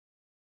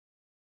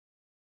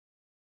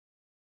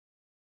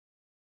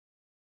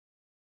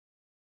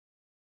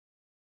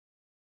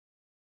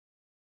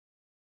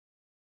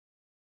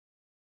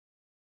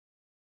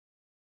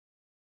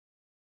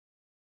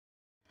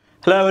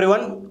Hello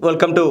everyone,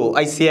 welcome to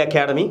ICA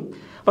Academy.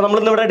 അപ്പോൾ നമ്മൾ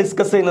ഇന്ന് ഇവിടെ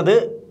ഡിസ്കസ് ചെയ്യുന്നത്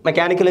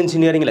മെക്കാനിക്കൽ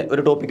എഞ്ചിനീയറിംഗിലെ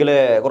ഒരു ടോപ്പിക്കിലെ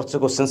കുറച്ച്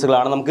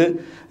ക്വസ്റ്റ്യൻസുകളാണ്. നമുക്ക്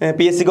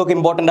PSCക്കൊക്കെ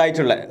ഇമ്പോർട്ടൻ്റ്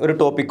ആയിട്ടുള്ള ഒരു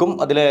ടോപ്പിക്കും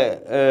അതിൽ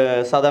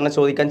സാധാരണ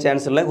ചോദിക്കാൻ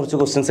ചാൻസ് ഉള്ള കുറച്ച്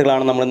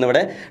ക്വസ്റ്റ്യൻസുകളാണ് നമ്മൾ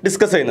ഇന്നിവിടെ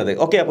ഡിസ്കസ് ചെയ്യുന്നത്.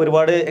 ഓക്കെ, അപ്പോൾ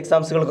ഒരുപാട്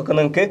എക്സാംസുകൾക്കൊക്കെ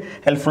നിങ്ങൾക്ക്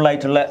ഹെൽപ്ഫുൾ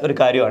ആയിട്ടുള്ള ഒരു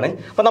കാര്യമാണ്.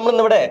 അപ്പോൾ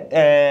നമ്മളിന്നിവിടെ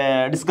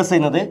ഡിസ്കസ്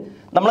ചെയ്യുന്നത്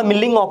നമ്മളെ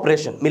മില്ലിംഗ്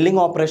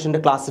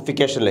ഓപ്പറേഷൻ്റെ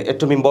ക്ലാസിഫിക്കേഷനിൽ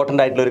ഏറ്റവും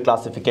ഇമ്പോർട്ടൻ്റ് ആയിട്ടുള്ള ഒരു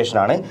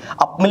ക്ലാസിഫിക്കേഷനാണ്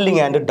up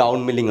milling and down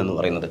milling എന്ന്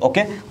പറയുന്നത്.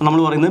 ഓക്കെ,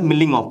 നമ്മൾ പറയുന്നത്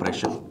മില്ലിംഗ്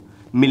ഓപ്പറേഷൻ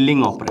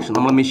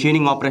നമ്മൾ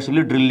മെഷീനിങ്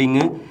ഓപ്പറേഷനിൽ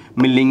ഡ്രില്ലിങ്,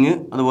 മില്ലിങ്,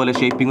 അതുപോലെ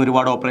ഷേപ്പിംഗ്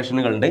ഒരുപാട്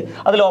ഓപ്പറേഷനുകളുണ്ട്.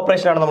 അതിൽ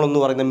ഓപ്പറേഷനാണ് നമ്മളൊന്ന്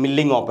പറയുന്നത്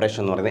മില്ലിംഗ് ഓപ്പറേഷൻ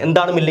എന്ന് പറയുന്നത്.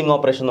 എന്താണ് മില്ലിംഗ്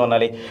ഓപ്പറേഷൻ എന്ന്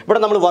പറഞ്ഞാൽ ഇവിടെ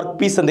നമ്മൾ വർക്ക്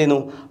പീസ് എന്ത് ചെയ്യുന്നു,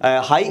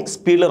 ഹൈ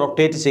സ്പീഡിൽ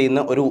റൊട്ടേറ്റ് ചെയ്യുന്ന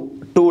ഒരു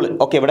ടൂൾ.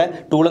 ഓക്കെ, ഇവിടെ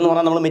ടൂൾ എന്ന്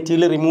പറഞ്ഞാൽ നമ്മൾ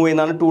മെറ്റീരിയൽ റിമൂവ്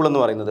ചെയ്യുന്നതാണ് ടൂൾ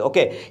എന്ന് പറയുന്നത്.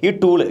 ഓക്കെ, ഈ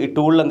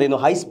ടൂളിൽ എന്ത്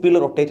ചെയ്യുന്നു, ഹൈ സ്പീഡിൽ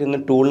റൊട്ടേറ്റ് ചെയ്യുന്ന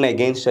ടൂളിന്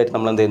എഗെയിൻസ്റ്റ് ആയിട്ട്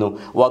നമ്മൾ എന്ത് ചെയ്യുന്നു,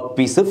 വർക്ക്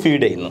പീസ്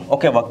ഫീഡ് ചെയ്യുന്നു.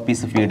 ഓക്കെ, വർക്ക്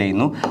പീസ് എന്ന്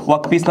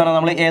പറഞ്ഞാൽ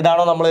നമ്മൾ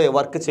ഏതാണോ നമ്മൾ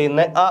വർക്ക്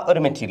ചെയ്യുന്ന ആ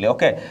ഒരു material.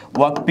 Okay,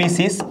 work piece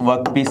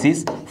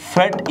is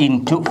fed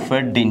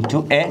into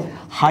a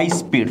high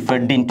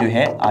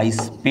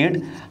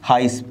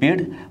speed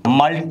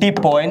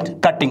multi-point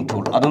cutting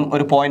tool. അതും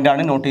ഒരു പോയിന്റ്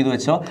ആണ്, നോട്ട് ചെയ്ത്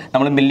വെച്ചോ.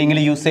 നമ്മൾ മില്ലിങ്ങിൽ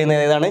യൂസ്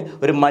ചെയ്യുന്നത് ഏതാണ്,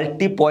 ഒരു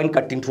മൾട്ടി പോയിന്റ്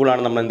കട്ടിംഗ് ടൂൾ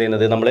ആണ് നമ്മൾ എന്ത്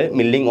ചെയ്യുന്നത്, നമ്മൾ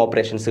മില്ലിംഗ്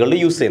ഓപ്പറേഷൻസുകളിൽ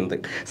യൂസ് ചെയ്യുന്നത്.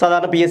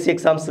 സാധാരണ PSC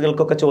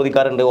എക്സാംസുകൾക്കൊക്കെ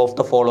ചോദിക്കാറുണ്ട്, ഓഫ്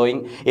ദ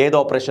ഫോളോയിങ് ഏത്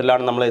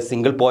ഓപ്പറേഷനിലാണ് നമ്മൾ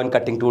single point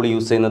cutting tool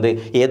use ചെയ്യുന്നത്,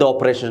 ഏത്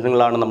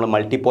ഓപ്പറേഷനുകളാണ് നമ്മൾ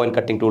multi point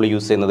cutting tool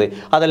use ചെയ്യുന്നത്.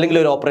 അതല്ലെങ്കിൽ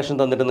ഒരു ഓപ്പറേഷൻ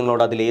തന്നിട്ട്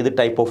നിങ്ങളോട് അതിൽ ഏത്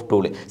type of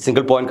tool,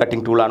 single point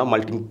cutting tool ആണോ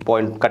മൾട്ടി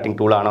പോയിന്റ് കട്ടിംഗ്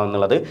ടൂൾ ആണോ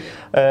എന്നുള്ളത്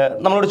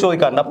നമ്മളോട്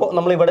ചോദിക്കാറുണ്ട്. അപ്പോൾ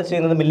നമ്മൾ ഇവിടെ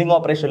ചെയ്യുന്നത് മില്ലിംഗ്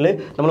ഓപ്പറേഷനിൽ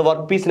നമ്മൾ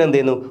വർക്ക് പീസിന് എന്ത്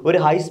ചെയ്യുന്നു, ഒരു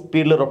ഹൈ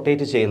സ്പീഡിൽ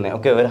റൊട്ടേറ്റ് ചെയ്യുന്നത്.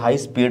 ഓക്കെ, ഒരു high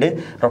speed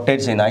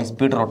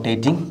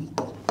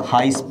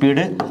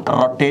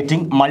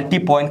rotating multi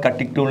point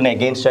cutting ടൂളിന്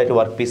against ആയിട്ട്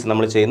വർക്ക് പീസ്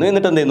നമ്മൾ ചെയ്യുന്നു.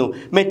 എന്നിട്ട് എന്ത് ചെയ്യുന്നു,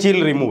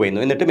 മെറ്റീരിയൽ റിമൂവ്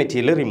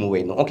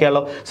ചെയ്യുന്നു. ഓക്കെ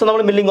ആണല്ലോ. സോ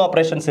നമ്മൾ മില്ലിംഗ്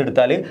ഓപ്പറേഷൻസ്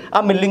എടുത്താൽ ആ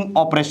മില്ലിംഗ്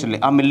ഓപ്പറേഷനിൽ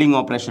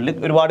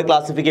ഒരുപാട്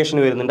ക്ലാസിഫിക്കേഷൻ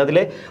വരുന്നുണ്ട്. അതിൽ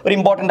ഒരു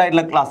ഇമ്പോർട്ടൻ്റ്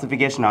ആയിട്ടുള്ള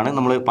ക്ലാസിഫിക്കേഷൻ ആണ്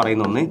നമ്മൾ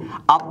പറയുന്ന ഒന്ന്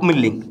up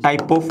milling.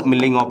 Type of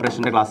milling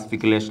ഓപ്പറേഷൻ്റെ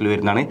ക്ലാസിഫിക്കേഷനിൽ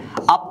വരുന്നതാണ്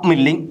അപ്പ്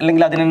മില്ലിംഗ്,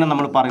 അല്ലെങ്കിൽ അതിന് തന്നെ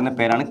നമ്മൾ പറയുന്ന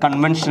പേരാണ്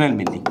conventional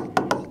milling.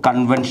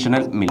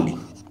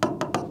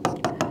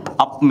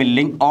 Up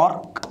milling or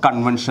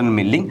conventional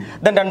milling.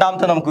 Then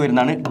രണ്ടാമത്തെ നമുക്ക്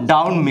വരുന്നതാണ്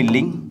down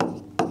milling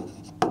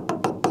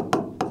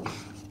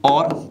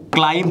or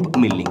climb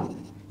milling.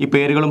 ഈ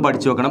പേരുകളും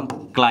പഠിച്ചു വെക്കണം,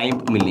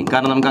 ക്ലൈംബ് മില്ലിംഗ്.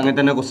 കാരണം നമുക്ക് അങ്ങനെ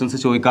തന്നെ ക്വസ്റ്റ്യൻസ്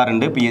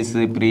ചോദിക്കാറുണ്ട്,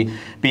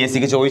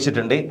 PSCക്ക്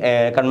ചോദിച്ചിട്ടുണ്ട്.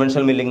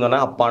 കൺവെൻഷണൽ മില്ലിംഗ് എന്ന്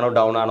പറഞ്ഞാൽ അപ്പാണോ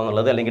ഡൗൺ ആണോ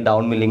എന്നുള്ളത്, അല്ലെങ്കിൽ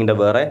ഡൗൺ മില്ലിങ്ങിൻ്റെ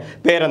വേറെ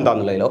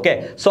പേരെന്താണെന്നുള്ളതിൽ. Okay,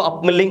 so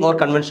up milling or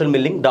conventional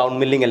milling, down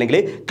milling അല്ലെങ്കിൽ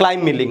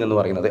ക്ലൈംബ് മില്ലിംഗ് എന്ന്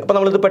പറയുന്നത്. അപ്പോൾ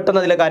നമ്മളിത്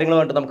പെട്ടെന്ന് അതിലെ കാര്യങ്ങൾ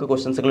കണ്ടിട്ട് നമുക്ക്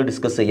ക്വസ്റ്റ്യൻസുകൾ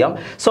ഡിസ്കസ് ചെയ്യാം.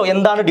 സോ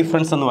എന്താണ്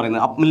ഡിഫറൻസ് എന്ന്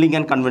പറയുന്നത് up milling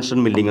and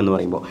conventional milling എന്ന്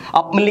പറയുമ്പോൾ?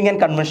 Up milling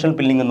and conventional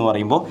milling എന്ന്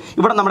പറയുമ്പോൾ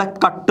ഇവിടെ നമ്മുടെ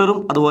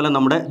കട്ടറും അതുപോലെ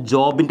നമ്മുടെ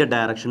ജോബിൻ്റെ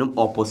ഡയറക്ഷനും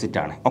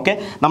ഓപ്പോസിറ്റ് ആണ്. ഓക്കെ,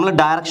 നമ്മൾ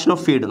ഡയറക്ഷൻ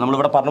ഓഫ് ഫീഡ്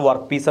നമ്മളിവിടെ പറഞ്ഞു,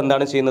 വർക്ക് പീസ്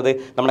എന്താണ് ചെയ്യുന്നത്,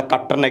 നമ്മുടെ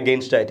കട്ടറിന്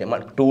അഗെയിൻസ്റ്റ് ആയിട്ട്,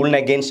 ടൂളിന്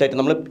അഗെയിൻസ്റ്റ് ആയിട്ട്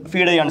നമ്മൾ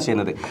ഫീഡ് ചെയ്യാണ്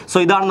ചെയ്യുന്നത്. സോ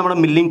ഇതാണ് നമ്മുടെ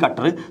milling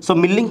cutter. So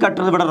milling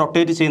cutter ഇവിടെ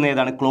റൊട്ടേറ്റ് ചെയ്യുന്ന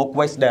ഏതാണ്, ക്ലോക്ക്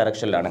വൈസ്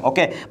ഡയറക്ഷനിലാണ്.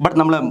 ഓക്കെ, ബട്ട്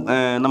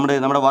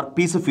നമ്മുടെ വർക്ക്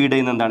പീസ് ഫീഡ്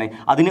ചെയ്യുന്നത് എന്താണ്,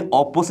 അതിന്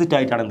ഓപ്പോസിറ്റ്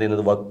ആയിട്ടാണ് എന്ത്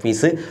ചെയ്യുന്നത്, വർക്ക്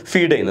പീസ്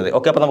ഫീഡ് ചെയ്യുന്നത്.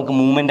 ഓക്കെ, അപ്പോൾ നമുക്ക്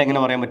മൂവ്മെൻറ്റ്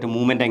എങ്ങനെ പറയാൻ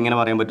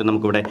പറ്റും,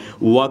 നമുക്കിവിടെ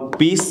work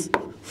piece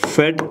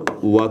fed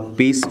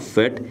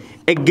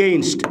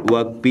against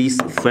work piece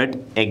fed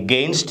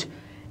against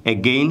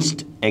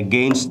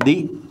the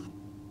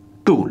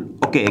tool.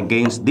 Okay,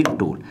 against the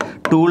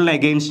ടൂളിന്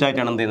against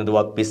ആയിട്ടാണ് എന്ത് ചെയ്യുന്നത്,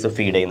 വർക്ക് പീസ്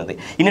ഫീഡ് ചെയ്യുന്നത്.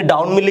 ഇനി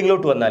ഡൗൺ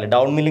മില്ലിങ്ങിലോട്ട് വന്നാൽ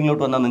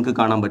നിങ്ങൾക്ക്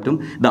കാണാൻ പറ്റും,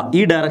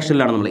 ഈ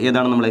ഡയറക്ഷനിലാണ്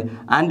നമ്മൾ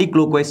ആൻറ്റി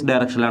ക്ലോക്ക് വൈസ്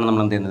ഡയറക്ഷനിലാണ്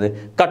നമ്മൾ എന്ത് ചെയ്യുന്നത്,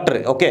 കട്ടർ.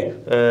 ഓക്കെ,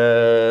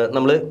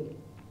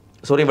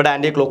 ഇവിടെ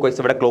ആൻറ്റി ക്ലോക്ക് വൈസ്,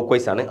 ഇവിടെ ക്ലോക്ക്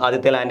വൈസ് ആണ്.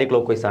 ആദ്യത്തെ ആൻറ്റി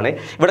ക്ലോക്ക് വൈസ് ആണ്.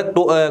 ഇവിടെ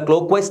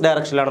ക്ലോക്ക് വൈസ്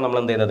ഡയറക്ഷനിലാണ് നമ്മൾ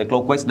എന്ത് ചെയ്യുന്നത്,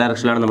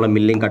 നമ്മൾ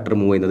മില്ലിംഗ് കട്ടർ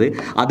മൂവ് ചെയ്യുന്നത്.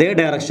 അതേ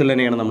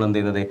ഡയറക്ഷനിലാണ് നമ്മൾ എന്ത്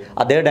ചെയ്യുന്നത്,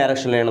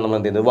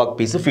 വർക്ക്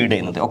പീസ് ഫീഡ്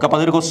ചെയ്യുന്നത്. ഓക്കെ, അപ്പോൾ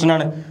അതൊരു ക്വസ്റ്റൻ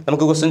ആണ്,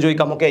 നമുക്ക് ക്വസ്റ്റൻ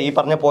ചോദിക്കാം. ഓക്കെ, ഈ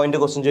പറഞ്ഞ പോയിന്റ്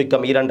ക്വസ്റ്റൻ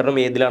ചോദിക്കാം, ഈ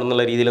രണ്ടെണ്ണം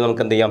ഏതിലാണെന്നുള്ള രീതിയിൽ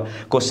നമുക്ക് എന്ത് ചെയ്യാം,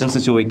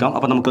 ക്വസ്റ്റൻസ് ചോദിക്കാം.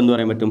 അപ്പോൾ നമുക്ക് എന്ത്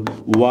പറയാൻ പറ്റും,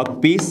 work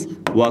piece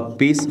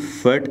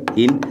fed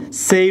in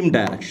same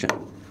direction.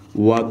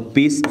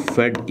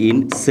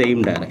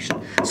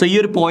 So ഈ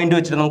ഒരു പോയിന്റ്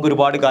വെച്ചിട്ട് നമുക്ക്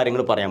ഒരുപാട്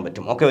കാര്യങ്ങൾ പറയാൻ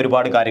പറ്റും.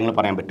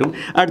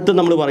 അടുത്ത്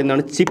നമ്മൾ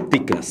പറയുന്നതാണ് chip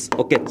thickness.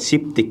 Okay,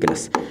 chip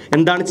thickness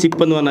എന്താണ്?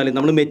 ചിപ്പ് എന്ന് പറഞ്ഞാൽ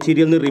നമ്മൾ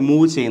മെറ്റീരിയൽ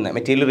റിമൂവ് ചെയ്യുന്ന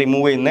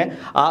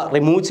ആ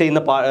റിമൂവ് ചെയ്യുന്ന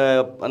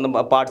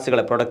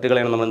പാർട്സുകളെ,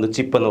 പ്രൊഡക്റ്റുകളെയാണ് നമ്മൾ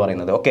ചിപ്പ് എന്ന്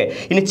പറയുന്നത്. ഓക്കെ,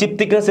 ഇനി ചിപ്പ്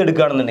തിക്നെസ്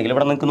എടുക്കുകയാണെന്നുണ്ടെങ്കിൽ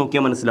ഇവിടെ നിങ്ങൾക്ക്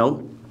നോക്കിയാൽ മനസ്സിലാവും,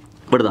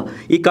 ഇവിടുന്ന്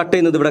ഈ കട്ട്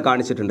ചെയ്യുന്നത് ഇവിടെ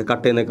കാണിച്ചിട്ടുണ്ട്.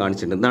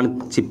 ഇതാണ്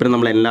ചിപ്പിന്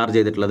നമ്മൾ എൻലാർജ്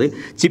ചെയ്തിട്ടുള്ളത്.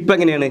 ചിപ്പ്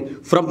എങ്ങനെയാണ്,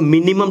 ഫ്രം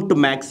മിനിമം ടു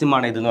മാക്സിമം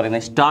ആണ് ഇതെന്ന്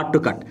പറയുന്നത്. സ്റ്റാർട്ട് ടു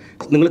കട്ട്,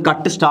 നിങ്ങൾ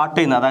കട്ട് സ്റ്റാർട്ട്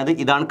ചെയ്യുന്നത്, അതായത്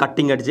ഇതാണ്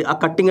കട്ടിങ് എഡ്ജ്. ആ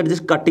കട്ടിങ്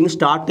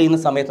സ്റ്റാർട്ട് ചെയ്യുന്ന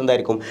സമയത്ത്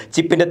എന്തായിരിക്കും,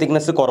 ചിപ്പിൻ്റെ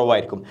തിക്നെസ്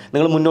കുറവായിരിക്കും.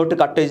 നിങ്ങൾ മുന്നോട്ട്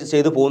കട്ട്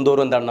ചെയ്ത്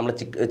പോകുന്നതോറും എന്താണ്, നമ്മൾ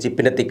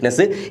ചിപ്പിൻ്റെ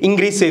തിക്നെസ്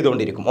ഇൻക്രീസ്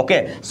ചെയ്തുകൊണ്ടിരിക്കും. Okay,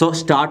 so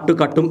start to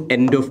കട്ടും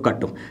end of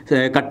കട്ടും,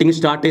 cutting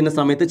start ചെയ്യുന്ന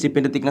സമയത്ത്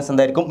ചിപ്പിൻ്റെ തിക്നെസ്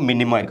എന്തായിരിക്കും,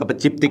 മിനിമം ആയിരിക്കും. അപ്പോൾ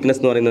ചിപ്പ്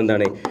തിക്നെസ് എന്ന് പറയുന്നത്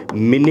എന്താണ്,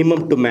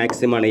 മിനിമം ടു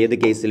മാക്സിമം ആണ്. ഏത്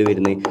കേസിൽ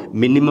വരുന്നത്,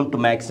 മിനിമം ടു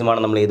മാക്സിമം ആണ്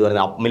നമ്മൾ ഏത്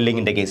പറയുന്നത്, അപ്പ്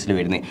മില്ലിങ്ങിൻ്റെ കേസിൽ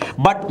വരുന്നത്.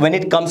 But when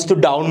it comes two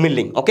down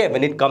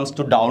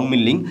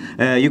milling,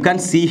 you can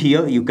see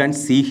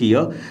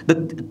here the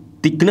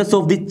thickness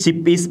of the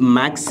chip is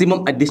maximum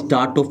at the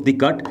start of the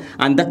cut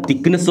and the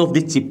thickness of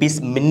the chip is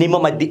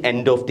minimum at the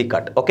end of the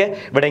cut. Okay,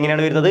 ഇവിടെ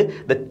എങ്ങനെയാണ് വരുന്നത്?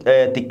 The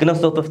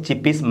thickness of the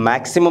chip is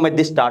maximum at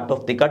the start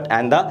of the cut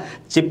and the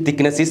chip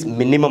thickness is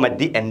minimum at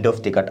the end of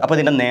the cut. അപ്പോൾ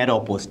ഇതിന്റെ നേരെ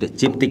opposite,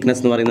 chip thickness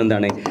എന്ന് പറയുന്നത്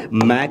എന്താണ്?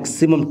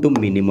 Maximum two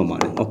minimum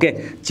ആണ്. Okay,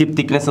 chip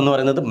thickness എന്ന്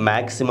പറയുന്നത്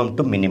maximum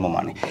two minimum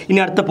ആണ്. ഇനി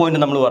അടുത്ത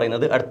പോയിന്റ്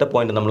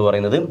നമ്മൾ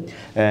പറയുന്നത്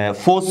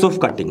force of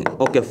cutting.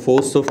 Okay,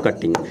 force of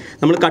cutting.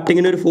 നമ്മൾ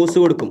കട്ടിങ്ങിന് ഒരു ഫോഴ്സ്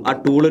കൊടുക്കും, ആ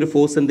ടൂൾ ഒരു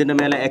ഫോഴ്സ് എന്തിന്റെ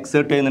മേലെ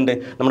എക്സേർട്ട് ചെയ്യുന്നുണ്ട്?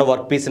 നമ്മുടെ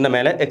വർക്ക് പീസിന്റെ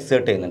മേലെ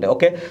എക്സേർട്ട് ചെയ്യുന്നുണ്ട്.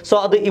 ഓക്കെ, സോ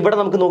അത് ഇവിടെ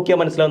നമുക്ക് നോക്കിയാൽ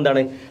മനസ്സിലാവും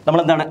എന്താണ്,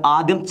 നമ്മളെന്താണ്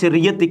ആദ്യം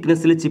ചെറിയ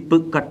തിക്നെസ്സിൽ ചിപ്പ്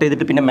കട്ട്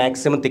ചെയ്തിട്ട് പിന്നെ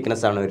മാക്സിമം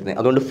തിക്നെസ് ആണ് വരുന്നത്.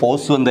 അതുകൊണ്ട്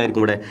ഫോഴ്സ്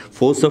എന്തായിരിക്കും ഇവിടെ?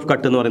 ഫോഴ്സ് ഓഫ്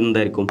കട്ട് എന്ന് പറയുന്നത്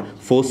എന്തായിരിക്കും?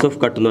 ഫോഴ്സ് ഓഫ്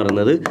കട്ട് എന്ന്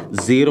പറയുന്നത്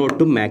 0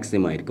 to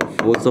മാക്സിമം ആയിരിക്കും.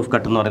 ഫോഴ്സ് ഓഫ്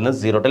കട്ട് എന്ന് പറയുന്നത്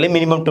 0 to അല്ലെങ്കിൽ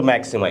മിനിമം ടു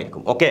മാക്സിമം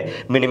ആയിരിക്കും. ഓക്കെ,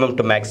 മിനിമം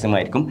ടു മാക്സിമം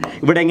ആയിരിക്കും.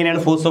 ഇവിടെ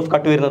എങ്ങനെയാണ് ഫോഴ്സ് ഓഫ്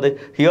കട്ട് വരുന്നത്?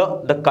 Here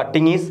the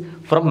cutting is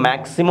from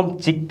maximum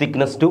chick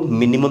thickness to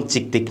minimum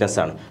chick thickness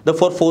ആണ്.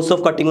 ഫോർ ഫോഴ്സ്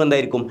ഓഫ് കട്ടിങ്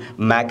എന്തായിരിക്കും?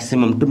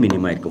 മാക്സിമം ടു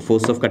മിനിമം ആയിരിക്കും.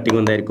 ഫോഴ്സ് ഓഫ് കട്ടിങ്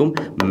എന്തായിരിക്കും?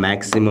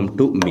 Maximum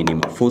two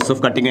minimum. Force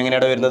of cutting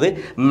എങ്ങനെയാണ് വരുന്നത്?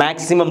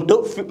 Maximum two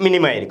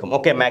minimum ആയിരിക്കും.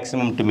 Okay,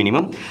 maximum two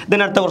minimum.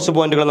 അടുത്ത കുറച്ച്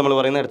പോയിന്റുകൾ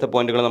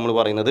നമ്മൾ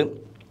പറയുന്നത്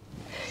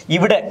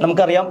ഇവിടെ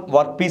നമുക്കറിയാം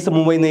വർക്ക് പീസ്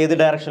മൂവ് ചെയ്യുന്ന ഏത്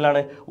ഡയറക്ഷനിലാണ്?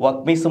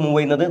 വർക്ക് പീസ് മൂവ്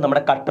ചെയ്യുന്നത്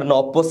നമ്മുടെ കട്ടറിൻ്റെ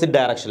ഓപ്പോസിറ്റ്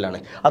ഡയറക്ഷനിലാണ്.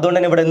 അതുകൊണ്ട്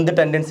തന്നെ ഇവിടെ എന്ത്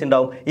ടെൻഡൻസി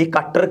ഉണ്ടാവും? ഈ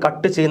കട്ടർ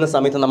കട്ട് ചെയ്യുന്ന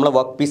സമയത്ത് നമ്മളെ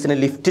വർക്ക് പീസിനെ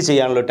ലിഫ്റ്റ്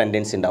ചെയ്യാനുള്ള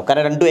ടെൻഡൻസി ഉണ്ടാവും.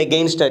 കാരണം രണ്ടും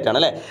എഗെയിൻസ്റ്റ് ആയിട്ടാണ്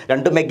അല്ലേ?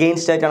 രണ്ടും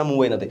എഗെയിൻസ്റ്റ് ആയിട്ടാണ് മൂവ്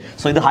ചെയ്യുന്നത്.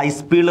 സോ ഇത് ഹൈ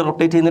സ്പീഡിൽ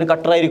റൊട്ടേറ്റ് ചെയ്യുന്ന ഒരു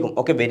കട്ടർ ആയിരിക്കും.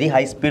 ഓക്കെ, വെരി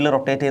ഹൈ സ്പീഡിൽ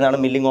റൊട്ടേറ്റ് ചെയ്യുന്നതാണ്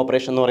മില്ലിംഗ്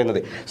ഓപ്പറേഷൻ എന്ന്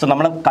പറയുന്നത്. സോ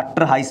നമ്മളെ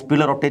കട്ടർ ഹൈ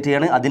സ്പീഡിൽ റൊട്ടേറ്റ്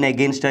ചെയ്യാണ്, അതിന്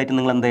എഗെയിൻസ്റ്റ് ആയിട്ട്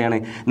നിങ്ങൾ എന്ത്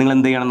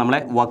ചെയ്യാണ്?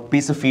 നമ്മളെ വർക്ക്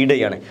പീസ് ഫീഡ്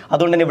ചെയ്യാണ്.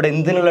 അതുകൊണ്ട് തന്നെ ഇവിടെ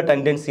എന്തിനുള്ള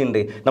ടെൻഡൻസി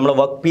ഉണ്ട്? നമ്മളെ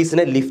വർക്ക്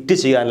പീസിനെ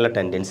ലിഫ്റ്റ് ചെയ്യാനുള്ള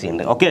ടെൻഡൻസി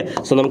ഉണ്ട്. ഓക്കെ,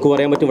 സോ നമുക്ക്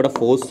പറയാൻ പറ്റും ഇവിടെ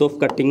ഫോഴ്സ് ഓഫ്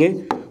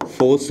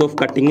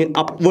കട്ടിങ്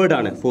അപ്വേർഡ്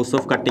ആണ്. Force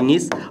of cutting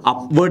is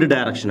upward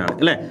direction ആണ്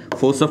അല്ലേ?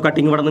 ഫോഴ്സ് ഓഫ്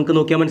കട്ടിങ് ഇവിടെ നിങ്ങൾക്ക്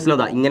നോക്കിയാൽ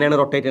മനസ്സിലാവുക, ഇങ്ങനെയാണ്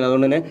റൊട്ടേറ്റ് ചെയ്യുന്നത്.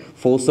 അതുകൊണ്ട് തന്നെ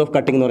ഫോഴ്സ് ഓഫ്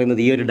കട്ടിങ് എന്ന്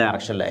പറയുന്നത് ഈ ഒരു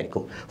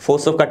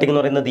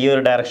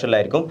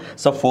ഡയറക്ഷനിലായിരിക്കും.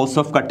 So force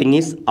of cutting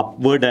is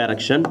upward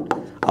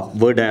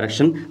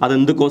direction.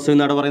 അതെന്ത് കോസ്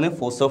എന്നാണ് പറയുന്നത്?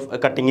 Force of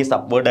cutting is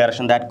upward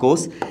direction that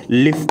cos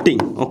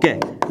lifting. Okay,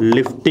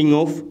 lifting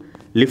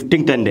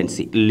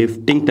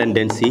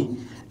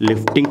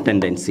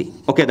tendency.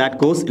 Okay, that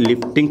cause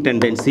lifting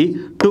tendency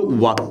to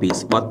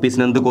workpiece. Workpiece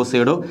എന്ത് cos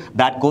ചെയ്യടോ?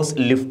 That cause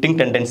lifting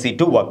tendency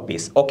to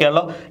workpiece. Okay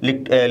അല്ലോ,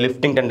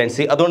 lifting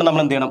tendency. അതുകൊണ്ട്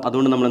നമ്മൾ എന്ത്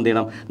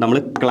ചെയ്യണം? നമ്മൾ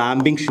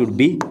clamping should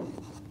be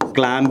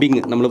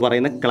നമ്മൾ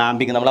പറയുന്ന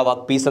clamping, നമ്മളെ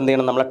വർക്ക് പീസ് എന്ത്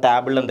ചെയ്യണം? നമ്മളെ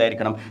ടേബിളിൽ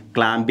എന്തായിരിക്കണം?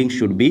 ക്ലാമ്പിംഗ്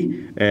ഷുഡ് ബി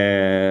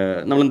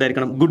നമ്മൾ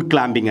എന്തായിരിക്കണം? ഗുഡ്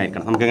ക്ലാമ്പിംഗ്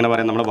ആയിരിക്കണം. നമുക്ക് എങ്ങനെ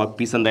പറയാം? നമ്മുടെ വർക്ക്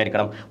പീസ്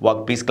എന്തായിരിക്കണം?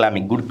 Work piece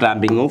clamping, good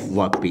clamping of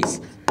work piece.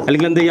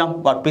 അല്ലെങ്കിൽ എന്ത് ചെയ്യാം?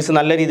 വർക്ക് പീസ്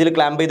നല്ല രീതിയിൽ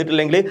ക്ലാമ്പ്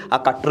ചെയ്തിട്ടില്ലെങ്കിൽ ആ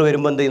കട്ടർ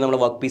വരുമ്പോൾ എന്ത് ചെയ്യും? നമ്മൾ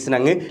വർക്ക് പീസിനെ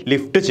അങ്ങ്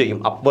ലിഫ്റ്റ് ചെയ്യും.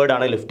 അപ്വേർഡ്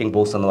ആണ് ലിഫ്റ്റിംഗ്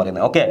ഫോഴ്സ് എന്ന്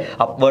പറയുന്നത്. ഓക്കെ,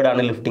 അപ്വേർഡ്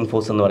ആണ് ലിഫ്റ്റിംഗ്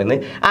ഫോഴ്സ് എന്ന്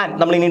പറയുന്നത്. ആൻഡ്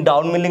നമ്മൾ ഇനി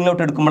ഡൗൺ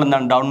മില്ലിങ്ങിലോട്ട് എടുക്കുമ്പോൾ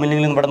എന്താണ്? ഡൗൺ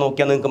മില്ലിംഗിൽ ഇവിടെ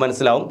നോക്കിയാൽ നിങ്ങൾക്ക്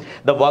മനസ്സിലാവും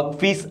the work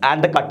piece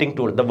and the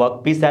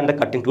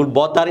cutting tool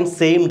both are in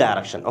same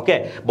direction. Okay,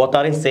 both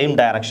are in same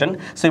direction.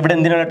 So ഇവിടെ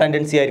എന്തിനാണ്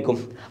ടെൻഡൻസി ആയിരിക്കും?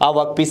 ആ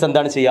വർക്ക് പീസ്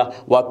എന്താണ്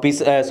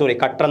ചെയ്യുക?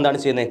 കട്ടർ എന്താണ്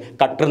ചെയ്യുന്നത്?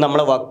 കട്ടർ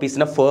നമ്മളെ വർക്ക്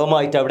പീസിനെ ഫേം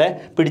ആയിട്ട് അവിടെ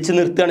പിടിച്ച്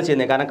നിർത്തുകയാണ്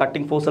ചെയ്യുന്നത്. കാരണം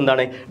കട്ടിംഗ് ഫോഴ്സ്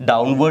എന്താണ്?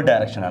 ഡൗൺവേർഡ്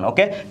ഡയറക്ഷൻ ആണ്.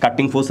 ഓക്കെ,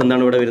 കട്ടിംഗ് ഫോഴ്സ്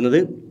എന്താണ് ഇവിടെ വരുന്നത്?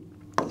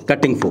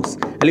 കട്ടിംഗ് ഫോഴ്സ്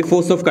അല്ലെങ്കിൽ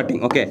force of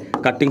cutting. Okay,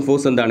 cutting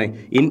force എന്താണ്?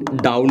 ഇൻ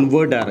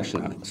ഡൗൺവേർഡ് ഡയറക്ഷൻ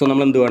ആണ്. സോ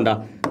നമ്മൾ എന്ത് വേണ്ട?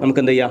 നമുക്ക്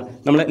എന്ത് ചെയ്യാം?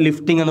 നമ്മൾ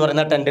ലിഫ്റ്റിംഗ് എന്ന്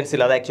പറയുന്ന ടെൻഡൻസി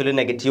ഇല്ല, അത് ആക്ച്വലി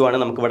നെഗറ്റീവ് ആണ്.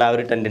 നമുക്ക് ഇവിടെ ആ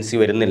ഒരു ടെൻഡൻസി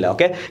വരുന്നില്ല.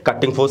 Okay,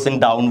 cutting force in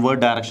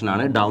downward direction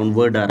ആണ്.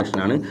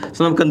 സോ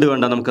നമുക്ക് എന്ത്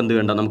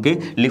വേണ്ട? നമുക്ക്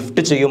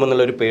ലിഫ്റ്റ്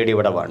ചെയ്യുമെന്നുള്ള ഒരു പേടി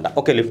ഇവിടെ വേണ്ട.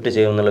 ഓക്കെ, ലിഫ്റ്റ്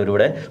ചെയ്യുമെന്നുള്ള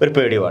ഒരു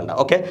പേടി വേണ്ട.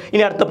 ഓക്കെ,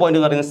 ഇനി അടുത്ത പോയിന്റ്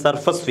എന്ന് പറയുന്നത്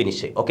സർഫസ്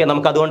ഫിനിഷ്. ഓക്കെ,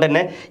 നമുക്ക് അതുകൊണ്ട്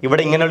തന്നെ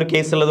ഇവിടെ ഇങ്ങനെ ഒരു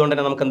കേസ് ഉള്ളതുകൊണ്ട്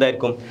തന്നെ നമുക്ക്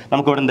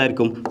ഇവിടെ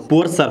എന്തായിരിക്കും?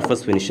 പുവർ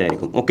സർഫസ് ഫിനിഷ്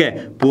ആയിരിക്കും. ഓക്കെ,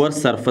 പുവർ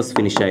സർഫസ്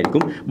ഫിനിഷ്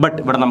ആയിരിക്കും. ബട്ട്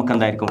ഇവിടെ നമുക്ക്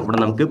എന്തായിരിക്കും? ഇവിടെ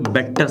നമുക്ക്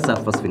ബെറ്റർ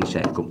സർഫസ് ഫിനിഷ്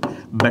ആയിരിക്കും.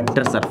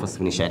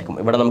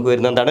 ഇവിടെ നമുക്ക്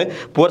വരുന്നത് എന്താണ്?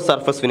 പുവർ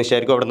സർഫസ് ഫിനിഷ്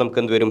ആയിരിക്കും. അവിടെ നമുക്ക്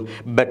എന്ത് വരും?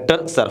 ബെറ്റർ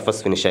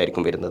സർഫസ് ഫിനിഷ്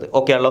ആയിരിക്കും വരുന്നത്.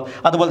 ഓക്കെ ആണല്ലോ.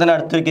 അതുപോലെ തന്നെ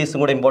അടുത്തൊരു കേസും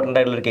കൂടെ ഇമ്പോർട്ടൻ്റ്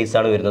ആയിട്ടുള്ള ഒരു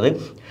കേസാണ് വരുന്നത്.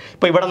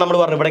 ഇപ്പോൾ ഇവിടെ നമ്മൾ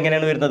പറഞ്ഞു, ഇവിടെ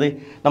എങ്ങനെയാണ് വരുന്നത്?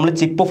 നമ്മൾ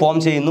ചിപ്പ് ഫോം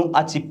ചെയ്യുന്നു,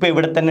 ആ ചിപ്പ്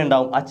ഇവിടെ തന്നെ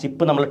ഉണ്ടാവും. ആ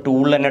ചിപ്പ് നമ്മൾ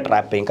ടൂളിൽ തന്നെ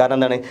ട്രാപ്പ് ചെയ്യും. കാരണം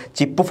എന്താണ്?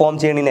 ചിപ്പ് ഫോം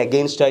ചെയ്യുന്നതിന്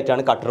എഗെയിൻസ്റ്റ്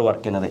ആയിട്ടാണ് കട്ടർ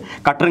വർക്ക് ചെയ്യുന്നത്.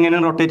 കട്ടർ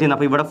ഇങ്ങനെയാണ് റൊട്ടേറ്റ് ചെയ്യുന്നത്.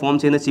 അപ്പോൾ ഇവിടെ ഫോം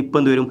ചെയ്യുന്ന ചിപ്പ്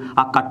എന്ത് വരും?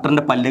 ആ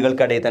കട്ടറിൻ്റെ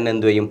പല്ലുകൾക്കിടയിൽ തന്നെ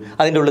എന്ത് ചെയ്യും?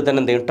 അതിൻ്റെ ഉള്ളിൽ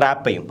തന്നെ എന്ത് ചെയ്യും?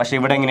 ട്രാപ്പ് ചെയ്യും. പക്ഷേ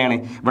ഇവിടെ എങ്ങനെയാണ്?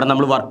 ഇവിടെ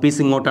നമ്മൾ വർക്ക്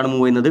പീസ് ഇങ്ങോട്ടാണ്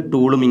മൂവ് ചെയ്യുന്നത്,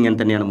 ടൂളും ഇങ്ങനെ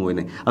തന്നെയാണ് മൂവ്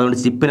ചെയ്യുന്നത്. അതുകൊണ്ട്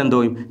ചിപ്പിന് എന്തോ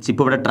ചെയ്യും? ചിപ്പ്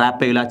ഇവിടെ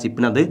ട്രാപ്പ് ചെയ്യില്ല.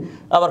 ചിപ്പിനത്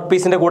ആ വർക്ക്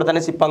പീസിൻ്റെ കൂടെ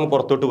തന്നെ ചിപ്പ് അങ്ങ്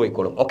പുറത്തോട്ട്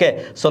പോയിക്കോളും. ഓക്കെ,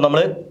 സോ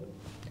നമ്മൾ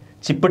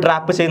ചിപ്പ്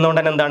ട്രാപ്പ് ചെയ്യുന്നതുകൊണ്ട്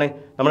തന്നെ എന്താണ്?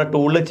 നമ്മുടെ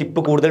ടൂളിൽ ചിപ്പ്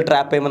കൂടുതൽ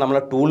ട്രാപ്പ് ചെയ്യുമ്പോൾ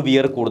നമ്മുടെ ടൂൾ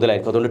വിയർ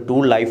കൂടുതലായിരിക്കും. അതുകൊണ്ട്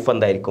ടൂൾ ലൈഫ്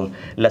എന്തായിരിക്കും?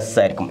 ലെസ്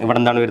ആയിരിക്കും. ഇവിടെ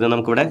എന്താണ് വരുന്നത്?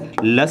 നമുക്കിവിടെ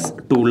ലെസ്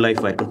ടൂൾ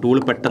ലൈഫ് ആയിരിക്കും. ടൂൾ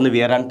പെട്ടെന്ന്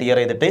വിയർ ആൻഡ് ടിയർ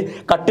ചെയ്തിട്ട്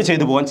കട്ട്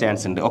ചെയ്ത് പോകാൻ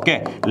ചാൻസ് ഉണ്ട്. ഓക്കെ,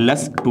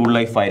 ലെസ് ടൂൾ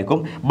ലൈഫ്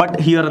ആയിരിക്കും. ബട്ട്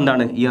ഹിയർ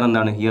എന്താണ്?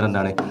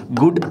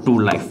 ഗുഡ്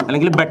ടൂൾ ലൈഫ്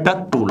അല്ലെങ്കിൽ ബെറ്റർ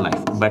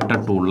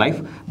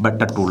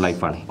ടൂൾ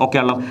ലൈഫ് ആണ്. ഓക്കെ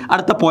ആണല്ലോ.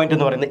 അടുത്ത പോയിന്റ്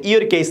എന്ന് പറയുന്നത് ഈ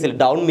ഒരു കേസിൽ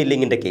ഡൗൺ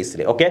മില്ലിങ്ങിൻ്റെ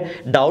കേസിൽ, ഓക്കെ,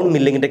 ഡൗൺ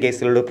മില്ലിങ്ങിൻ്റെ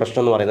കേസിലുള്ള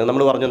പ്രശ്നം എന്ന് പറയുന്നത്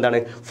നമ്മൾ പറഞ്ഞു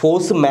എന്താണ്?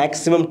 ഫോഴ്സ്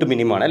മാക്സിമം ടു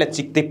മിനിമം ആണ് അല്ലെ?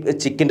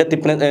 ചിക്കിൻ്റെ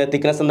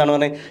തിക്നെസ് എന്താണ്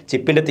പറഞ്ഞത്?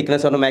 ചിപ്പിൻ്റെ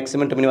തിക്നെസ് പറഞ്ഞാൽ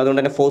മാക്സിമം ടു മിനിമം.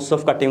 അതുകൊണ്ട് തന്നെ force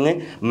of cutting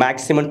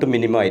maximum two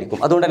minimum ആയിരിക്കും.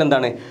 അതുകൊണ്ട് തന്നെ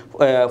എന്താണ്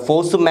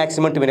ഫോഴ്സ്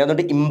മാക്സിമം ടു മിനിമം.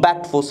 അതുകൊണ്ട്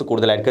ഇമ്പാക്ട് ഫോഴ്സ്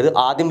കൂടുതലായിരിക്കും. അത്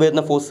ആദ്യം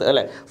വരുന്ന ഫോഴ്സ്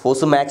അല്ലേ,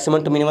 ഫോഴ്സ് മാക്സിമം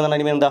ടു മിനിമം എന്ന്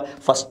പറഞ്ഞാൽ എന്താ,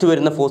 ഫസ്റ്റ്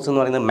വരുന്ന ഫോഴ്സ്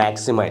എന്ന് പറയുന്നത്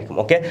മാക്സിമം ആയിരിക്കും.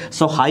 Okay,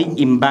 so high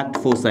impact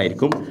force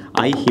ആയിരിക്കും.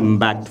 ഹൈ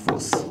ഇമ്പാക്ട്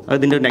ഫോഴ്സ്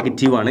അതിൻ്റെ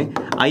നെഗറ്റീവാണ്.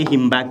 ഹൈ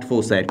ഇമ്പാക്ട്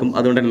ഫോഴ്സ് ആയിരിക്കും.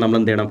 അതുകൊണ്ട് തന്നെ നമ്മൾ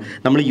എന്ത് ചെയ്യണം,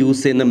 നമ്മൾ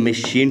യൂസ് ചെയ്യുന്ന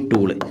മെഷീൻ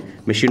ടൂൾ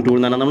എന്ന്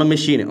പറഞ്ഞാൽ നമ്മുടെ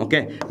മെഷീൻ, ഓക്കെ,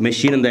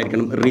 മെഷീൻ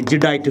എന്തായിരിക്കണം,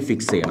 റിജിഡായിട്ട്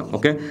ഫിക്സ് ചെയ്യണം.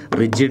 ഓക്കെ,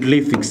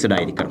 റിജിഡ്ലി ഫിക്സ്ഡ്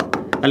ആയിരിക്കണം.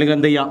 അല്ലെങ്കിൽ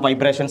എന്ത് ചെയ്യുക,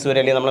 വൈബ്രേഷൻസ് വരെ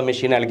അല്ലെങ്കിൽ നമ്മൾ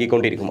മെഷീൻ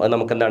നൽകിക്കൊണ്ടിരിക്കും. അത്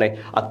നമുക്ക് എന്താണ്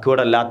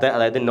അക്യൂർഡ് അല്ലാത്ത,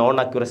 അതായത് നോൺ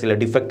അക്യൂറസി ഉള്ള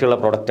ഡിഫക്റ്റ് ഉള്ള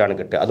പ്രോഡക്റ്റ് ആണ്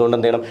കിട്ടുക. അതുകൊണ്ട്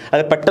എന്ത് ചെയ്യണം,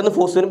 അത് പെട്ടെന്ന്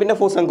ഫോഴ്സ് വരും, പിന്നെ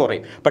ഫോഴ്സ് അങ്ങ്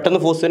കുറയും, പെട്ടെന്ന്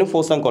ഫോഴ്സ് വരും,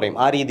 ഫോഴ്സ് അങ്ങ് കുറയും.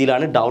 ആ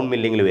രീതിയിലാണ് ഡൗൺ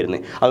മില്ലിങ്ങിൽ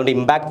വരുന്നത്. അതുകൊണ്ട്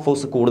ഇമ്പാക്ട്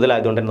ഫോഴ്സ്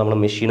കൂടുതലായതുകൊണ്ട് തന്നെ നമ്മുടെ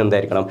മെഷീൻ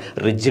എന്തായിരിക്കണം,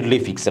 റിജിഡ്ലി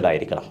ഫിക്സ്ഡ്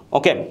ആയിരിക്കണം.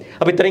 ഓക്കെ,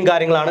 അപ്പോൾ ഇത്രയും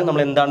കാര്യങ്ങളാണ്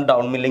നമ്മൾ എന്താണ്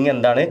ഡൗൺ മില്ലിങ്,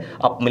 എന്താണ്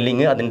അപ്പ്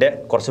മില്ലിങ്, അതിൻ്റെ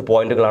കുറച്ച്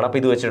പോയിന്റുകളാണ്.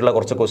 അപ്പോൾ ഇത് വെച്ചിട്ടുള്ള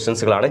കുറച്ച്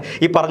ക്വസ്റ്റ്യൻസുകളാണ്.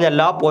 ഈ പറഞ്ഞ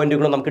എല്ലാ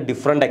പോയിന്റുകളും നമുക്ക്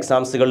ഡിഫറെൻറ്റ്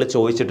എക്സാംസുകളിൽ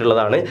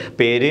ചോദിച്ചിട്ടുള്ളതാണ്.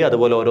 പേര്,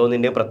 അതുപോലെ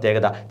ഓരോന്നിൻ്റെയും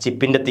പ്രത്യേകത,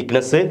 ചിപ്പിൻ്റെ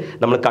തിക്നെസ്,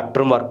 നമ്മൾ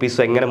കട്ടറും വർക്ക്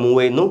പീസും എങ്ങനെ മൂവ്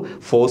ചെയ്യുന്നു,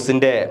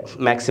 ഫോഴ്സിൻ്റെ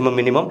മാക്സിമം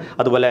മിനിമം,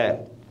 അതുപോലെ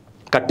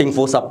കട്ടിംഗ്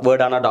ഫോഴ്സ്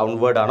അപ്വേർഡ് ആണോ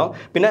ഡൗൺവേർഡ് ആണോ,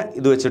 പിന്നെ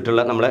ഇത്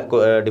വെച്ചിട്ടുള്ള നമ്മളെ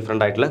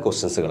ഡിഫറെൻ്റ് ആയിട്ടുള്ള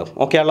ക്വസ്റ്റ്യൻസുകളും.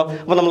 ഓക്കെ ആണല്ലോ.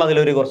 അപ്പോൾ നമ്മൾ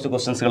അതിലൊരു കുറച്ച്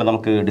ക്വസ്റ്റ്യൻസുകൾ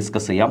നമുക്ക്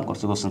ഡിസ്കസ് ചെയ്യാം.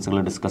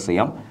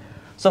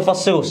 So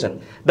first question,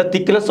 the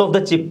thickness of the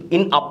chip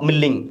in up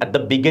milling at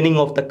the beginning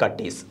of the cut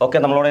is. Okay,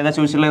 നമ്മളോട് എന്താ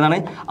ചോദിച്ചിട്ടുള്ളത്, ഏതാണ്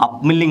up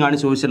milling ആണ്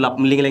ചോദിച്ചിട്ടുള്ളത്. up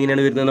milling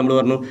എങ്ങനെയാണ് വരുന്നത്, നമ്മൾ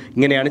പറഞ്ഞു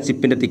ഇങ്ങനെയാണ്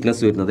ചിപ്പിൻ്റെ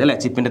തിക്നെസ് വരുന്നത് അല്ലേ.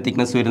 ചിപ്പിൻ്റെ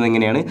തിക്നെസ് വരുന്നത്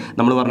എങ്ങനെയാണ്,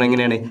 നമ്മൾ പറഞ്ഞു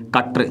എങ്ങനെയാണ്,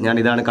 കട്ടർ, ഞാൻ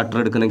ഇതാണ് കട്ടർ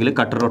എടുക്കുന്നെങ്കിൽ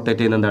കട്ടർ റൊട്ടേറ്റ്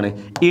ചെയ്യുന്നത് എന്താണ്,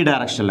 ഈ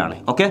ഡയറക്ഷനിലാണ്.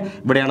 ഓക്കെ,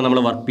 ഇവിടെയാണ് നമ്മൾ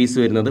വർക്ക് പീസ്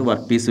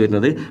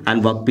വരുന്നത്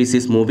and work piece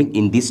is moving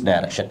in this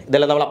direction.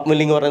 ഇതെല്ലാം നമ്മൾ അപ്പ്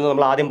മില്ലിംഗ് പറയുന്നത്,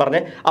 നമ്മൾ ആദ്യം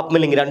പറഞ്ഞ അപ്പ്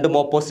മില്ലിംഗ് രണ്ടും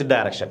opposite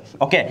direction.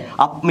 Okay,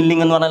 up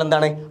milling എന്ന് പറഞ്ഞാൽ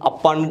എന്താണ്,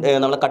 അപ്പാണ്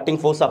നമ്മൾ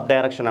കട്ടിംഗ് ഫോഴ്സ് അപ്പ്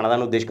ഡയറക്ഷൻ ആണ്,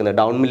 അതാണ് ഉദ്ദേശിക്കുന്നത്.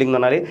 ഡൗൺ മില്ലിംഗ് എന്ന്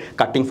പറഞ്ഞാൽ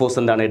കട്ടിംഗ് ഫോഴ്സ്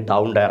എന്താണ്,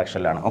 ഡൗൺ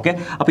ഡയറക്ഷനിലാണ്. ഓക്കെ,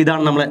 അപ്പോൾ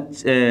ഇതാണ് നമ്മളെ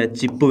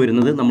ചിപ്പ്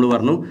വരുന്നത്. നമ്മൾ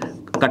പറഞ്ഞു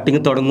കട്ടിങ്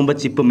തുടങ്ങുമ്പോൾ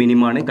ചിപ്പ്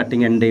മിനിമമാണ്,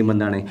 കട്ടിങ് എൻഡ് ചെയ്യുമ്പോൾ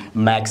എന്താണ്,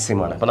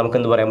 മാക്സിമം ആണ്. അപ്പോൾ നമുക്ക്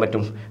എന്ത് പറയാൻ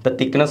പറ്റും, the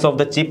thickness of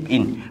the chip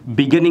in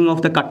beginning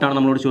of the കട്ടാണ്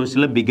നമ്മളോട്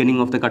ചോദിച്ചിട്ടുള്ളത്.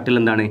 ബിഗിനിങ് ഓഫ് ദ കട്ടിൽ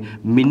എന്താണ്,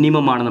 മിനിമം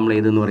ആണ് നമ്മൾ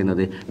ഏതെന്ന്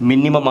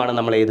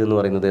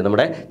പറയുന്നത്,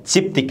 നമ്മുടെ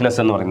ചിപ്പ് തിക്നെസ്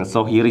എന്ന് പറയുന്നത്.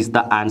 So here is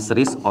the answer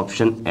is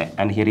option A,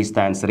 and here is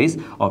the answer is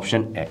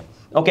option A.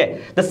 Okay,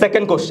 the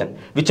second question,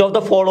 which of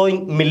the following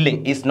milling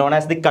is known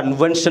as the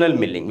conventional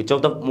milling?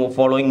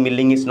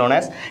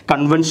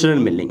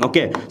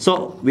 Okay, so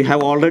we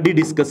have already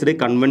discussed the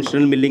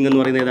conventional milling എന്ന്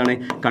പറയുന്നത് ഏതാണ്,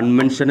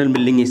 conventional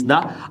milling is the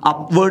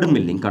upward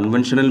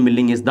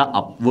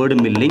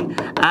milling,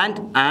 and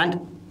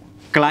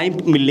climb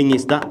milling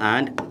is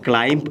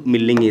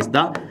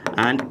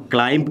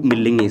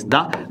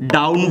the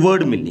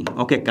downward milling.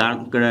 Okay,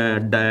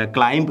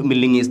 climb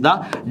milling is the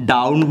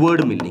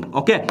downward milling.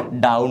 Okay,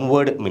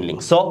 downward milling.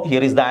 So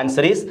here is the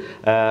answer is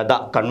the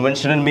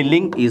conventional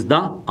milling is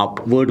the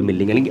upward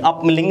milling, അല്ലെങ്കിൽ up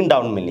milling and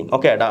down milling.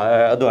 Okay,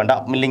 അത് വേണ്ട,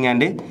 up milling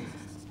and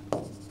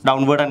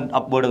downward and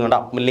upward,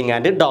 up milling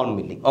and down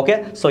milling. Okay,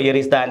 so here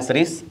is the answer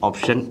is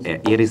option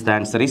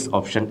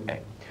A.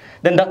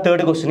 Then the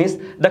third question is,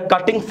 the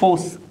cutting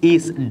force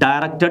is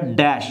directed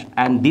dash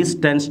and this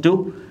tends to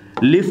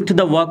lift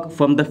the work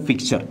from the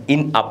fixture in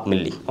up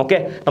milling. Okay,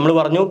 നമ്മൾ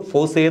പറഞ്ഞു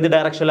force ഏത്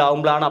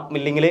ഡയറക്ഷനിലാവുമ്പോഴാണ് up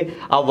മില്ലിങ്ങിൽ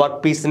ആ work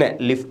പീസിനെ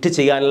lift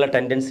ചെയ്യാനുള്ള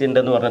tendency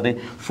ഉണ്ടെന്ന് പറഞ്ഞത്,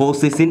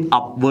 force is in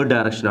upward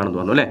direction ആണെന്ന്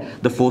പറഞ്ഞു അല്ലേ.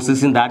 The force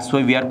is in, that's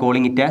why V are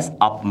calling it as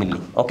up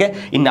milling. Okay,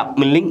 in up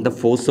milling the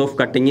force of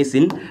cutting is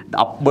in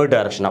upward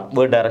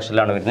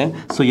ഡയറക്ഷനിലാണ് വരുന്നത്.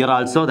 So here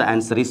also the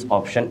answer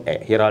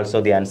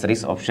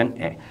is option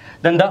A.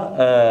 Then the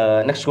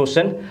next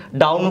question,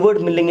 downward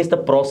milling is the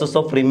process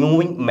of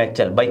removing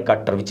metal by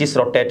cutter which is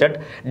rotated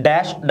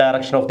dash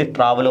direction of the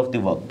travel of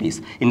the workpiece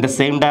in the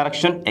same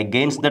direction,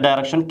 against the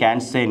direction,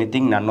 can't say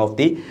anything, none of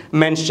the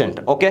mentioned.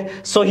 Okay,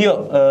 so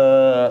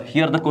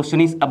here the question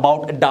is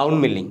about down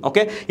milling.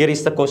 Okay, here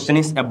is the question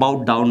is about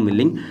down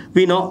milling.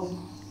 We know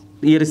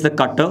here is the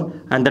cutter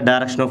and the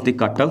direction of the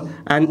cutter,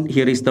 and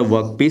here is the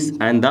workpiece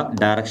and the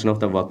direction of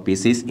the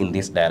workpiece is in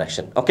this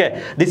direction. Okay,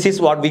 this is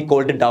what we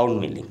called down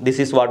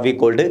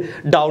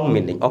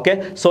milling. Okay,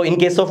 so in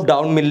case of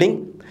down milling,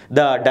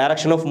 the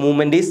direction of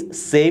movement is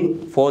same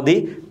for the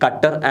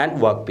cutter and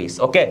workpiece.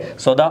 Okay,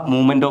 so the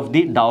movement of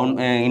the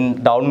in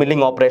down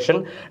milling operation,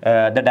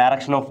 the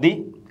direction of the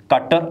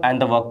cutter and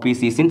the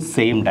workpiece is in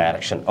same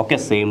direction. Okay,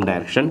 same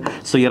direction.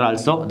 So here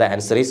also the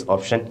answer is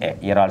option A.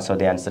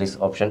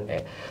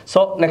 So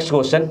next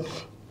question,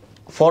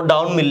 for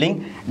down milling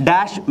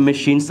dash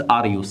machines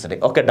are used.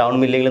 Okay, down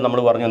milling നമ്മൾ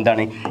പറഞ്ഞു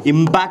എന്താണ്,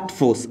 impact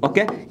force.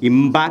 Okay,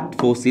 impact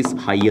force is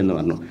high എന്ന്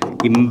പറഞ്ഞു.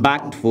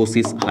 Impact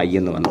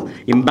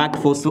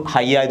force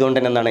high ആയതുകൊണ്ട്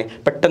തന്നെ എന്താണ്,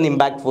 പെട്ടെന്ന്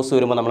impact force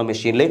വരുമ്പോൾ നമ്മുടെ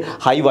മെഷീനിൽ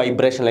ഹൈ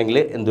വൈബ്രേഷൻ അല്ലെങ്കിൽ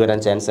എന്ത് വരാൻ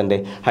ചാൻസ് ഉണ്ട്,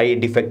 ഹൈ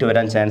ഡിഫക്റ്റ്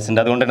വരാൻ ചാൻസ്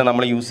ഉണ്ട്. അതുകൊണ്ട് തന്നെ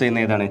നമ്മൾ യൂസ്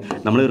ചെയ്യുന്ന ഏതാണ്,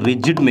 നമ്മൾ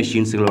റിജിഡ്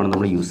മെഷീൻസുകളാണ്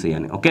നമ്മൾ യൂസ്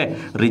ചെയ്യാൻ. ഓക്കെ,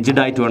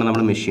 റിജിഡ് ആയിട്ട് വേണം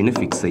നമ്മൾ മെഷീന്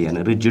ഫിക്സ് ചെയ്യാൻ,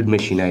 റിജിഡ്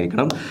മെഷീൻ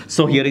ആയിരിക്കണം.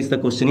 So here is the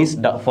question is,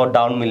 four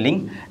down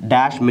milling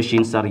dash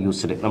machines are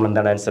used. നമ്മൾ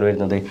എന്താണ് ആൻസർ വരുന്നത്,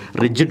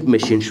 rigid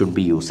machine should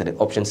be used,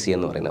 option C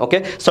എന്ന് പറയുന്നത്. Okay,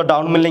 so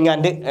down milling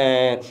and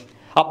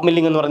up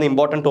milling എന്ന് പറയുന്ന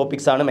important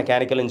topics ആണ്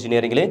mechanical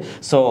എഞ്ചിനീയറിംഗിൽ.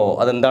 So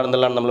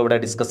അതെന്താണെന്നുള്ളതാണ് നമ്മളിവിടെ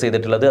ഡിസ്കസ്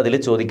ചെയ്തിട്ടുള്ളത്. അതിൽ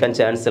ചോദിക്കാൻ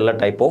ചാൻസ് ഉള്ള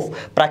ടൈപ്പ് ഓഫ്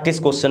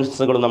പ്രാക്ടീസ്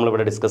ക്വസ്റ്റ്യൻസുകളും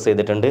നമ്മളിവിടെ ഡിസ്കസ്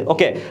ചെയ്തിട്ടുണ്ട്.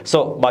 ഓക്കെ, സോ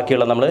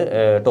ബാക്കിയുള്ള നമ്മൾ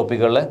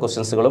ടോപ്പിക്കുകളിലെ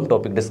ക്വസ്റ്റ്യൻസുകളും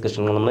ടോപ്പിക്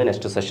ഡിസ്കഷനുകളും നമ്മൾ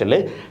നെക്സ്റ്റ്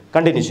സെഷനിൽ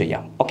കണ്ടിന്യൂ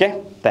ചെയ്യാം. Okay,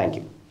 thank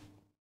you.